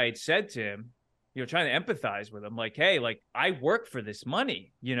because I had said to him, trying to empathize with him, like, hey, like I work for this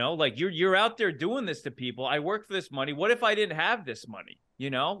money, like you're out there doing this to people. I work for this money. What if I didn't have this money?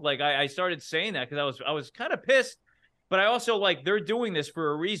 Like I started saying that because I was kind of pissed, but I also like they're doing this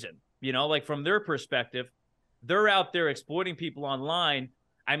for a reason, like from their perspective, they're out there exploiting people online.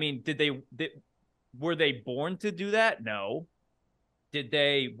 I mean, were they born to do that? No. Did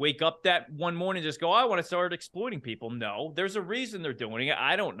they wake up that one morning and just go, I want to start exploiting people? No, there's a reason they're doing it.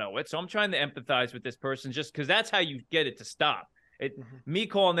 I don't know it. So I'm trying to empathize with this person just because that's how you get it to stop. Me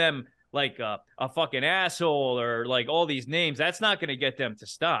calling them like a fucking asshole or like all these names, that's not going to get them to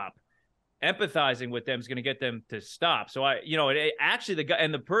stop. Empathizing with them is going to get them to stop. So actually the guy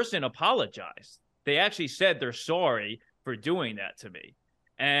and the person apologized. They actually said they're sorry for doing that to me.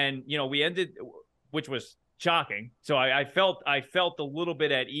 And, we ended, which was shocking. So I felt a little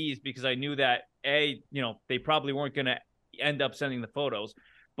bit at ease because I knew that they probably weren't going to end up sending the photos,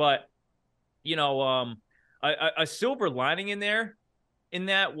 but a silver lining in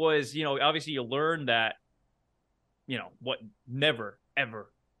that was, obviously you learn that, what never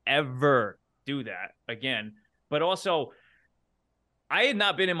ever do that again. But also, I had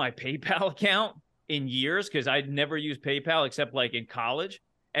not been in my PayPal account in years because I'd never used PayPal except like in college.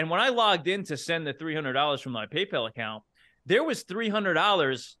 And when I logged in to send the $300 from my PayPal account, there was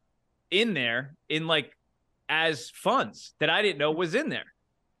 $300 in there in like as funds that I didn't know was in there.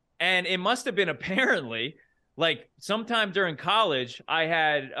 And it must have been apparently like sometime during college, I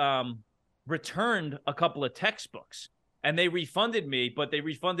had returned a couple of textbooks and they refunded me, but they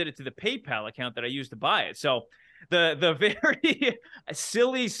refunded it to the PayPal account that I used to buy it. So the very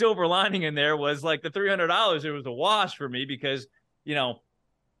silly silver lining in there was like the $300, it was a wash for me because, you know,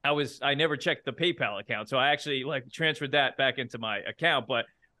 I never checked the PayPal account. So I actually like transferred that back into my account, but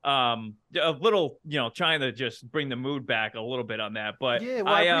a little, you know, trying to just bring the mood back a little bit on that. But yeah,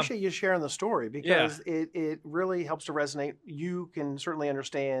 well, I appreciate you sharing the story because it really helps to resonate. You can certainly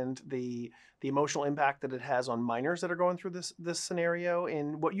understand the emotional impact that it has on minors that are going through this scenario,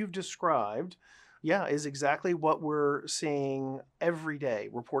 and what you've described, is exactly what we're seeing every day.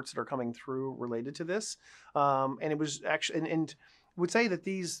 Reports that are coming through related to this, and it was actually and would say that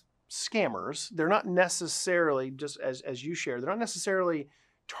these scammers, they're not necessarily just as you shared, they're not necessarily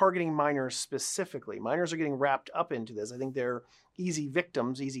targeting minors specifically. Minors are getting wrapped up into this. I think they're easy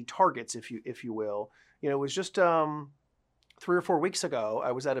victims, easy targets, if you will. You know, it was just 3 or 4 weeks ago,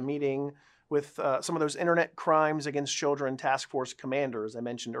 I was at a meeting with some of those internet crimes against children task force commanders I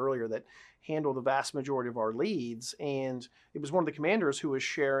mentioned earlier that handle the vast majority of our leads. And it was one of the commanders who was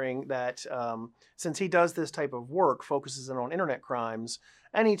sharing that since he does this type of work, focuses in on internet crimes,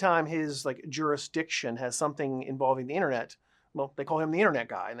 anytime his like jurisdiction has something involving the internet, well, they call him the internet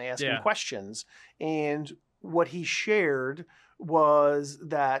guy and they ask him questions. And what he shared was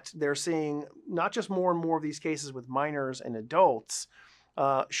that they're seeing not just more and more of these cases with minors and adults.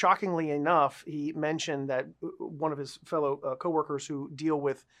 Shockingly enough, he mentioned that one of his fellow coworkers who deal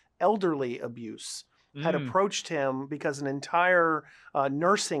with elderly abuse had approached him because an entire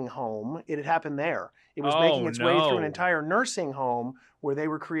nursing home, it had happened there. It was making its way through an entire nursing home where they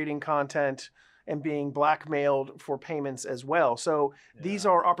were creating content and being blackmailed for payments as well. So these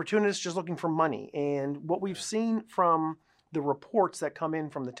are opportunists just looking for money. And what we've seen from the reports that come in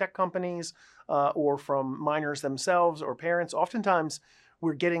from the tech companies or from minors themselves or parents, oftentimes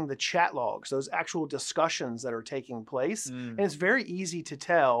we're getting the chat logs, those actual discussions that are taking place. And it's very easy to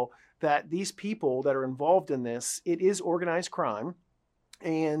tell that these people that are involved in this, it is organized crime.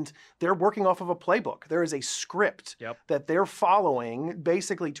 And they're working off of a playbook. There is a script that they're following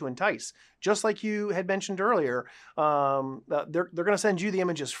basically to entice. Just like you had mentioned earlier, they're going to send you the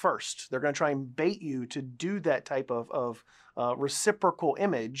images first. They're going to try and bait you to do that type of reciprocal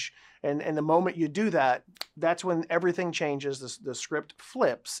image. And the moment you do that, that's when everything changes. The script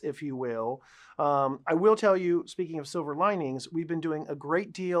flips, if you will. I will tell you, speaking of silver linings, we've been doing a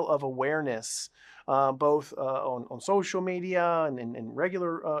great deal of awareness both on social media and in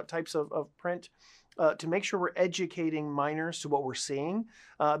regular types of print to make sure we're educating minors to what we're seeing.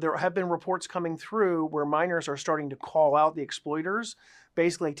 There have been reports coming through where minors are starting to call out the exploiters,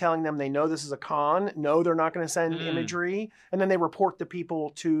 basically telling them they know this is a con, no, they're not going to send imagery, and then they report the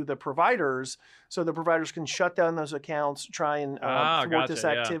people to the providers so the providers can shut down those accounts, try and thwart this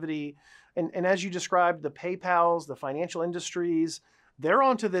activity. And as you described, the PayPals, the financial industries, they're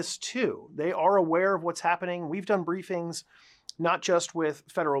onto this too. They are aware of what's happening. We've done briefings, not just with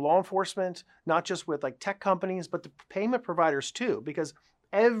federal law enforcement, not just with like tech companies, but the payment providers too, because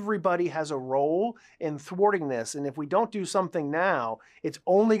everybody has a role in thwarting this. And if we don't do something now, it's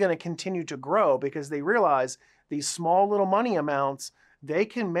only going to continue to grow because they realize these small little money amounts, they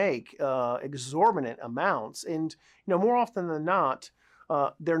can make exorbitant amounts. And, you know, more often than not,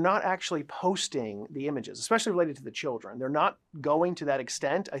 they're not actually posting the images, especially related to the children. They're not going to that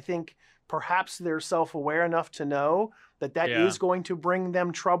extent. I think perhaps they're self-aware enough to know that that is going to bring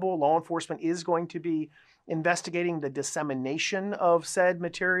them trouble. Law enforcement is going to be investigating the dissemination of said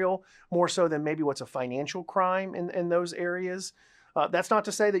material more so than maybe what's a financial crime in those areas. That's not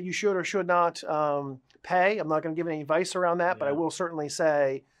to say that you should or should not pay. I'm not going to give any advice around that, but I will certainly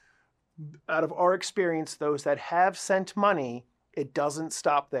say out of our experience, those that have sent money, it doesn't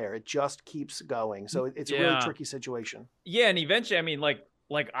stop there. It just keeps going. So it's a really tricky situation. Yeah. And eventually, I mean, like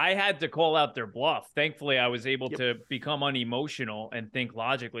I had to call out their bluff. Thankfully, I was able to become unemotional and think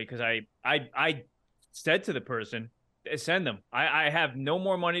logically because I said to the person, send them. I have no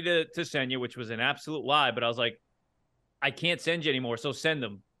more money to send you, which was an absolute lie. But I was like, I can't send you anymore. So send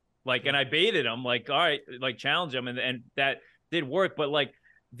them. Like, and I baited them like, all right, like challenge them. And that did work. But like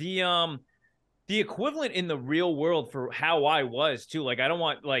the equivalent in the real world for how I was too. Like, I don't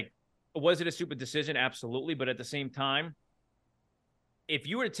want, like, was it a stupid decision? Absolutely. But at the same time, if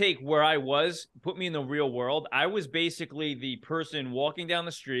you were to take where I was, put me in the real world, I was basically the person walking down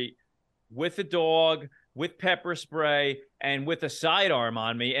the street with a dog, with pepper spray, and with a sidearm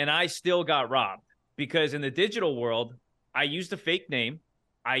on me, and I still got robbed. Because in the digital world, I used a fake name.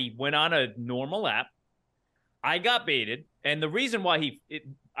 I went on a normal app. I got baited. And the reason why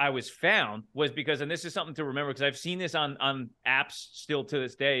I was found was because, and this is something to remember, because I've seen this on apps still to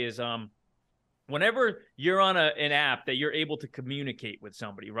this day, is whenever you're on an app that you're able to communicate with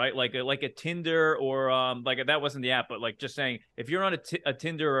somebody, right? Like a Tinder, or like that wasn't the app, but like just saying, if you're on a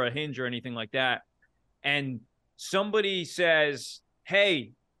Tinder or a Hinge or anything like that, and somebody says,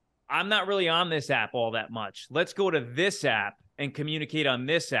 hey, I'm not really on this app all that much. Let's go to this app and communicate on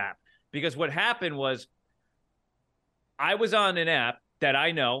this app. Because what happened was, I was on an app that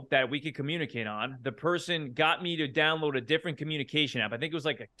I know that we could communicate on. The person got me to download a different communication app. I think it was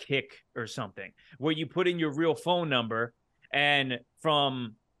like a Kick or something, where you put in your real phone number, and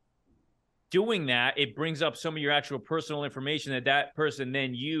from doing that, it brings up some of your actual personal information that person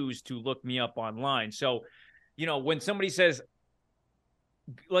then used to look me up online. So, when somebody says,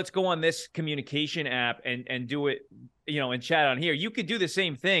 let's go on this communication app and do it, and chat on here, you could do the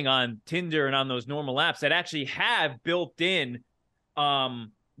same thing on Tinder and on those normal apps that actually have built in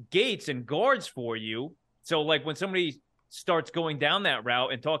gates and guards for you. So like when somebody starts going down that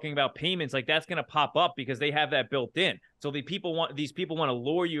route and talking about payments, like that's going to pop up because they have that built in. So these people want to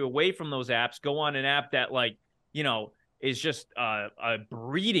lure you away from those apps. Go on an app that is just a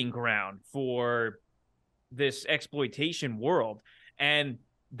breeding ground for this exploitation world. And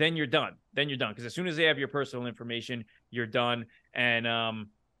then you're done. Because as soon as they have your personal information, you're done. And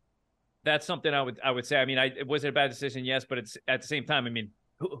that's something I would say. I mean, was it a bad decision? Yes, but it's at the same time, I mean,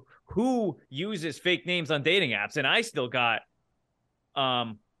 who uses fake names on dating apps? And I still got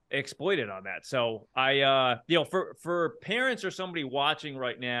exploited on that. So for parents or somebody watching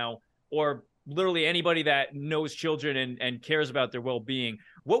right now, or literally anybody that knows children and cares about their well-being,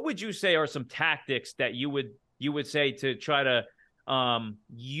 what would you say are some tactics that you would say to try to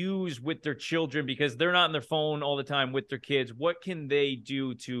use with their children, because they're not on their phone all the time with their kids? What can they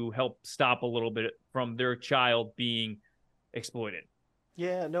do to help stop a little bit from their child being exploited?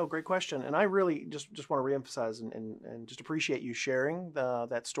 Yeah, no, great question. And I really just want to reemphasize and just appreciate you sharing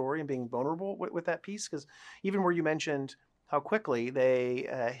that story and being vulnerable with that piece, because even where you mentioned how quickly they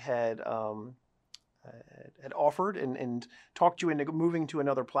had offered and talked you into moving to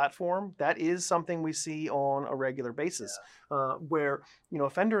another platform, that is something we see on a regular basis. Where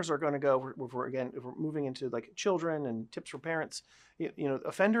offenders are going to go. If we're moving into like children and tips for parents,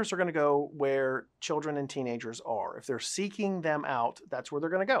 offenders are going to go where children and teenagers are. If they're seeking them out, that's where they're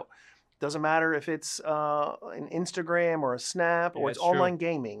going to go. Doesn't matter if it's an Instagram or a Snap or it's online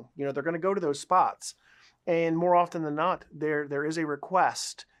gaming. They're going to go to those spots, and more often than not, there is a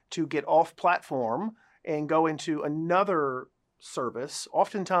request to get off platform and go into another service,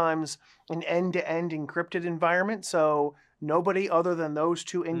 oftentimes an end-to-end encrypted environment. So nobody other than those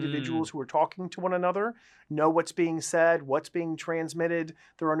two individuals who are talking to one another know what's being said, what's being transmitted.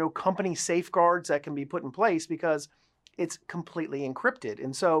 There are no company safeguards that can be put in place because it's completely encrypted.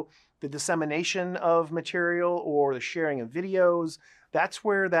 And so the dissemination of material or the sharing of videos, that's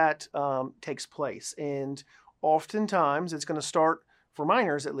where that takes place. And oftentimes it's going to start, for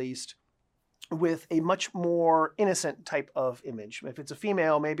minors at least, with a much more innocent type of image. If it's a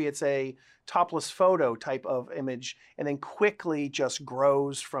female, maybe it's a topless photo type of image, and then quickly just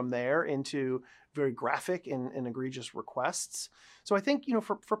grows from there into very graphic and egregious requests. So I think,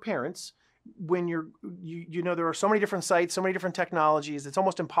 for parents, when there are so many different sites, so many different technologies, it's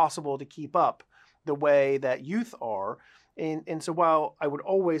almost impossible to keep up the way that youth are. And so while I would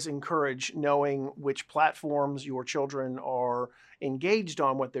always encourage knowing which platforms your children are engaged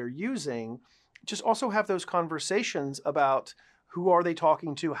on, what they're using, just also have those conversations about who are they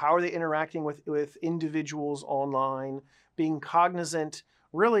talking to, how are they interacting with individuals online, being cognizant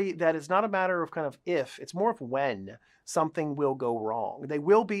really that it's not a matter of kind of if, it's more of when something will go wrong. They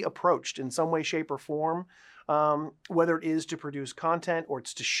will be approached in some way, shape, or form, whether it is to produce content or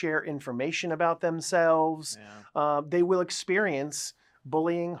it's to share information about themselves. Yeah. They will experience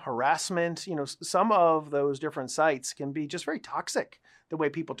bullying, harassment. Some of those different sites can be just very toxic. The way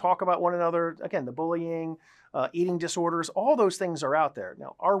people talk about one another, again, the bullying, eating disorders, all those things are out there.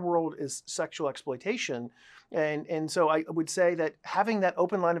 Now, our world is sexual exploitation. And so I would say that having that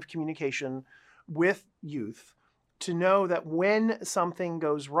open line of communication with youth to know that when something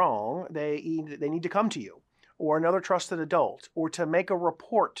goes wrong, they need to come to you or another trusted adult, or to make a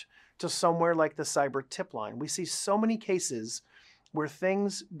report to somewhere like the cyber tip line. We see so many cases where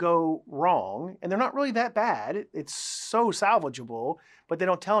things go wrong, and they're not really that bad. It's so salvageable, but they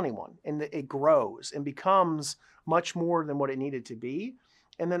don't tell anyone, and it grows and becomes much more than what it needed to be.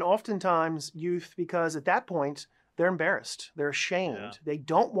 And then oftentimes youth, because at that point they're embarrassed, they're ashamed, Yeah. they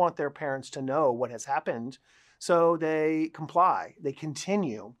don't want their parents to know what has happened, so they comply, they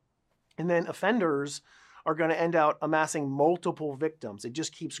continue. And then offenders are going to end out amassing multiple victims. It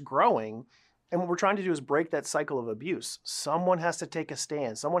just keeps growing. And what we're trying to do is break that cycle of abuse. Someone has to take a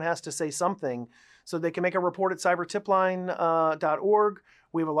stand. Someone has to say something, so they can make a report at cybertipline.org.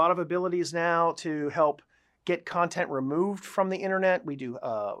 We have a lot of abilities now to help get content removed from the internet. We do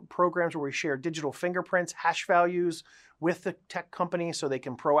programs where we share digital fingerprints, hash values with the tech company, so they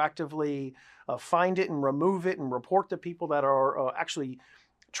can proactively find it and remove it and report the people that are actually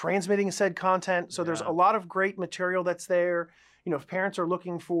transmitting said content. So there's a lot of great material that's there. You know, if parents are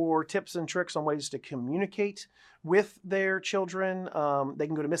looking for tips and tricks on ways to communicate with their children, they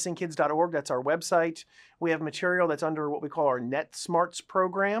can go to missingkids.org. That's our website. We have material that's under what we call our Net Smarts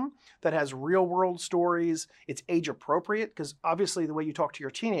program that has real world stories. It's age appropriate, because obviously the way you talk to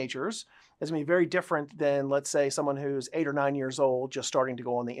your teenagers is going to be very different than, let's say, someone who's 8 or 9 years old just starting to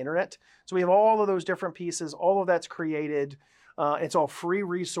go on the internet. So we have all of those different pieces. All of that's created. It's all free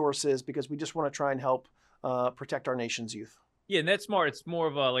resources, because we just want to try and help protect our nation's youth. Yeah, and that's smart. It's more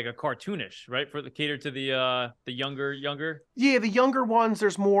of a like a cartoonish, right? For the cater to the younger. Yeah, the younger ones,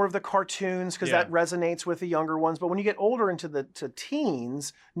 there's more of the cartoons, because that resonates with the younger ones. But when you get older into the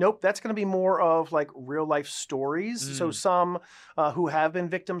teens, nope, that's going to be more of like real life stories. So some who have been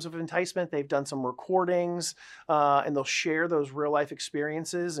victims of enticement, they've done some recordings, and they'll share those real life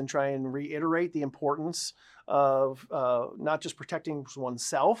experiences and try and reiterate the importance of not just protecting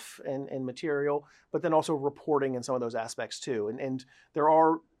oneself and material, but then also reporting in some of those aspects too. And there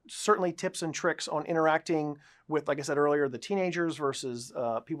are certainly tips and tricks on interacting with, like I said earlier, the teenagers versus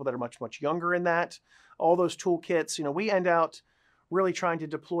people that are much, much younger in that. All those toolkits, you know, we end out really trying to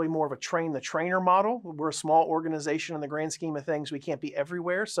deploy more of a train the trainer model. We're a small organization in the grand scheme of things. We can't be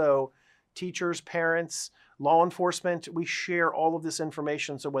everywhere. So teachers, parents, law enforcement, we share all of this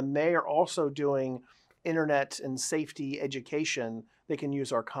information. So when they are also doing internet and safety education, they can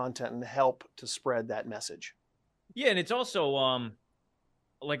use our content and help to spread that message. Yeah, and it's also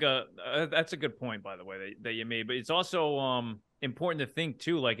like that's a good point, by the way, that you made, but it's also important to think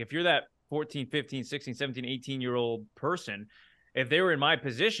too, like if you're that 14, 15, 16, 17, 18-year-old person, if they were in my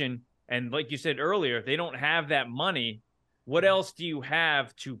position, and like you said earlier, if they don't have that money, what else do you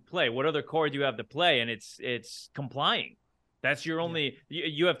have to play? What other card do you have to play? And it's complying. That's your only,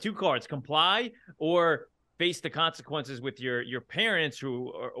 you have 2 cards: comply or face the consequences with your parents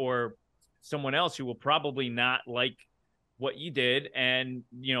who, or someone else who will probably not like what you did. And,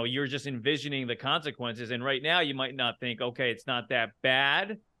 you know, you're just envisioning the consequences. And right now you might not think, okay, it's not that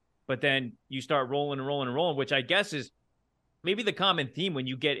bad, but then you start rolling and rolling and rolling, which I guess is maybe the common theme when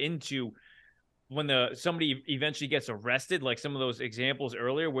you get into when somebody eventually gets arrested, like some of those examples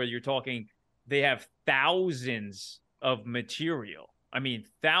earlier where you're talking, they have thousands of material. I mean,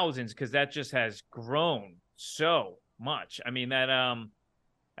 thousands, because that just has grown so much. I mean,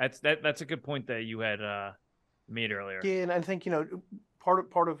 that's a good point that you had made earlier. Yeah, and I think, you know,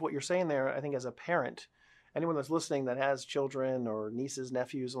 part of what you're saying there, I think as a parent, anyone that's listening that has children or nieces,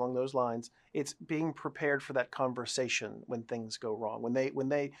 nephews along those lines, it's being prepared for that conversation when things go wrong. When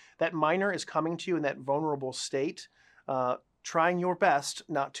they that minor is coming to you in that vulnerable state, trying your best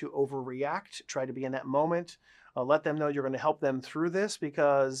not to overreact, try to be in that moment. Let them know you're going to help them through this,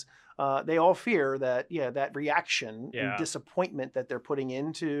 because they all fear that that reaction and disappointment that they're putting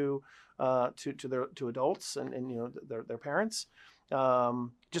into to adults and you know their parents.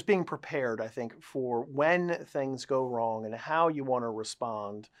 Just being prepared, I think, for when things go wrong and how you want to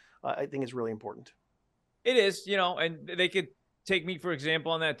respond, I think is really important. It is, you know, and they could take me for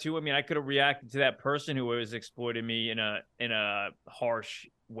example on that too. I mean, I could have reacted to that person who was exploiting me in a harsh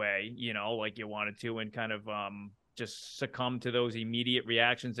way, you know, like you wanted to, and kind of just succumb to those immediate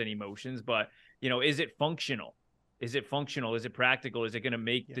reactions and emotions. But, you know, is it functional? Is it functional? Is it practical? Is it going to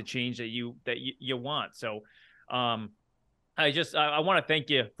make the change that you want? So I want to thank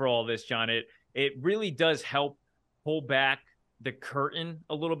you for all this, John. It really does help pull back the curtain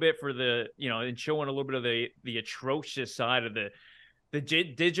a little bit for the, you know, and showing a little bit of the atrocious side of the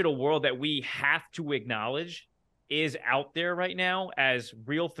digital world that we have to acknowledge is out there right now as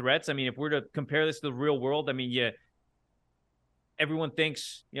real threats. I mean, if we're to compare this to the real world, I mean, everyone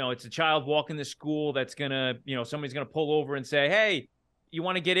thinks, you know, it's a child walking to school that's gonna, you know, somebody's gonna pull over and say, hey, you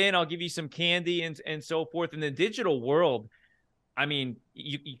want to get in? I'll give you some candy and so forth. In the digital world, I mean,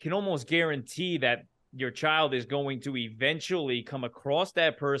 you can almost guarantee that your child is going to eventually come across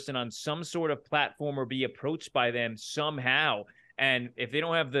that person on some sort of platform or be approached by them somehow. And if they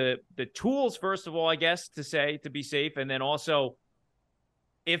don't have the tools, first of all, I guess, to be safe, and then also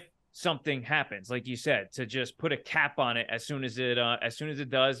if something happens, like you said, to just put a cap on it as soon as it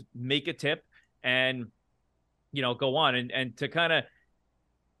does, make a tip, and go on and to kind of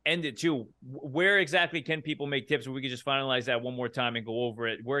end it too. Where exactly can people make tips? We could just finalize that one more time and go over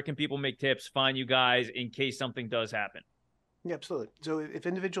it. Where can people make tips, find you guys in case something does happen? Yeah, absolutely. So if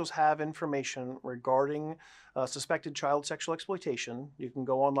individuals have information regarding suspected child sexual exploitation, you can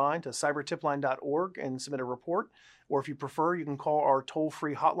go online to cybertipline.org and submit a report. Or if you prefer, you can call our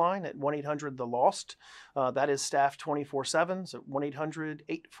toll-free hotline at 1-800-THE-LOST. That is staffed 24/7, so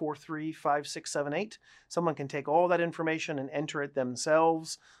 1-800-843-5678. Someone can take all that information and enter it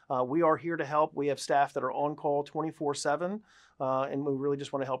themselves. We are here to help. We have staff that are on call 24/7, and we really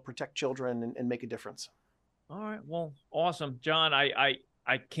just want to help protect children and make a difference. All right. Well, awesome. John, I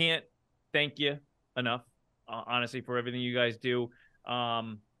can't thank you enough, honestly, for everything you guys do.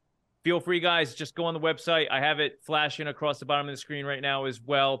 Feel free, guys, just go on the website. I have it flashing across the bottom of the screen right now as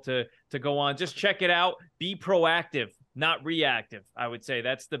well to go on. Just check it out. Be proactive, not reactive, I would say.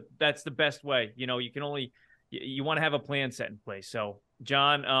 That's the best way. You want to have a plan set in place. So,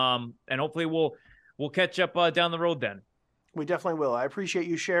 John, and hopefully we'll catch up down the road then. We definitely will. I appreciate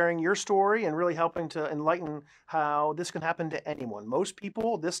you sharing your story and really helping to enlighten how this can happen to anyone. Most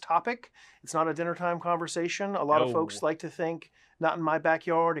people, this topic, it's not a dinner time conversation. A lot of folks like to think, not in my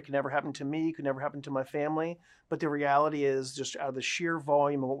backyard, it can never happen to me, it could never happen to my family. But the reality is, just out of the sheer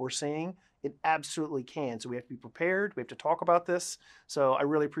volume of what we're seeing, it absolutely can. So we have to be prepared. We have to talk about this. So I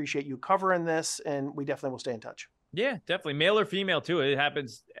really appreciate you covering this, and we definitely will stay in touch. Yeah, definitely. Male or female, too. It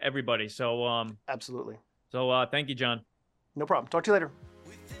happens to everybody. So absolutely. So thank you, John. No problem. Talk to you later.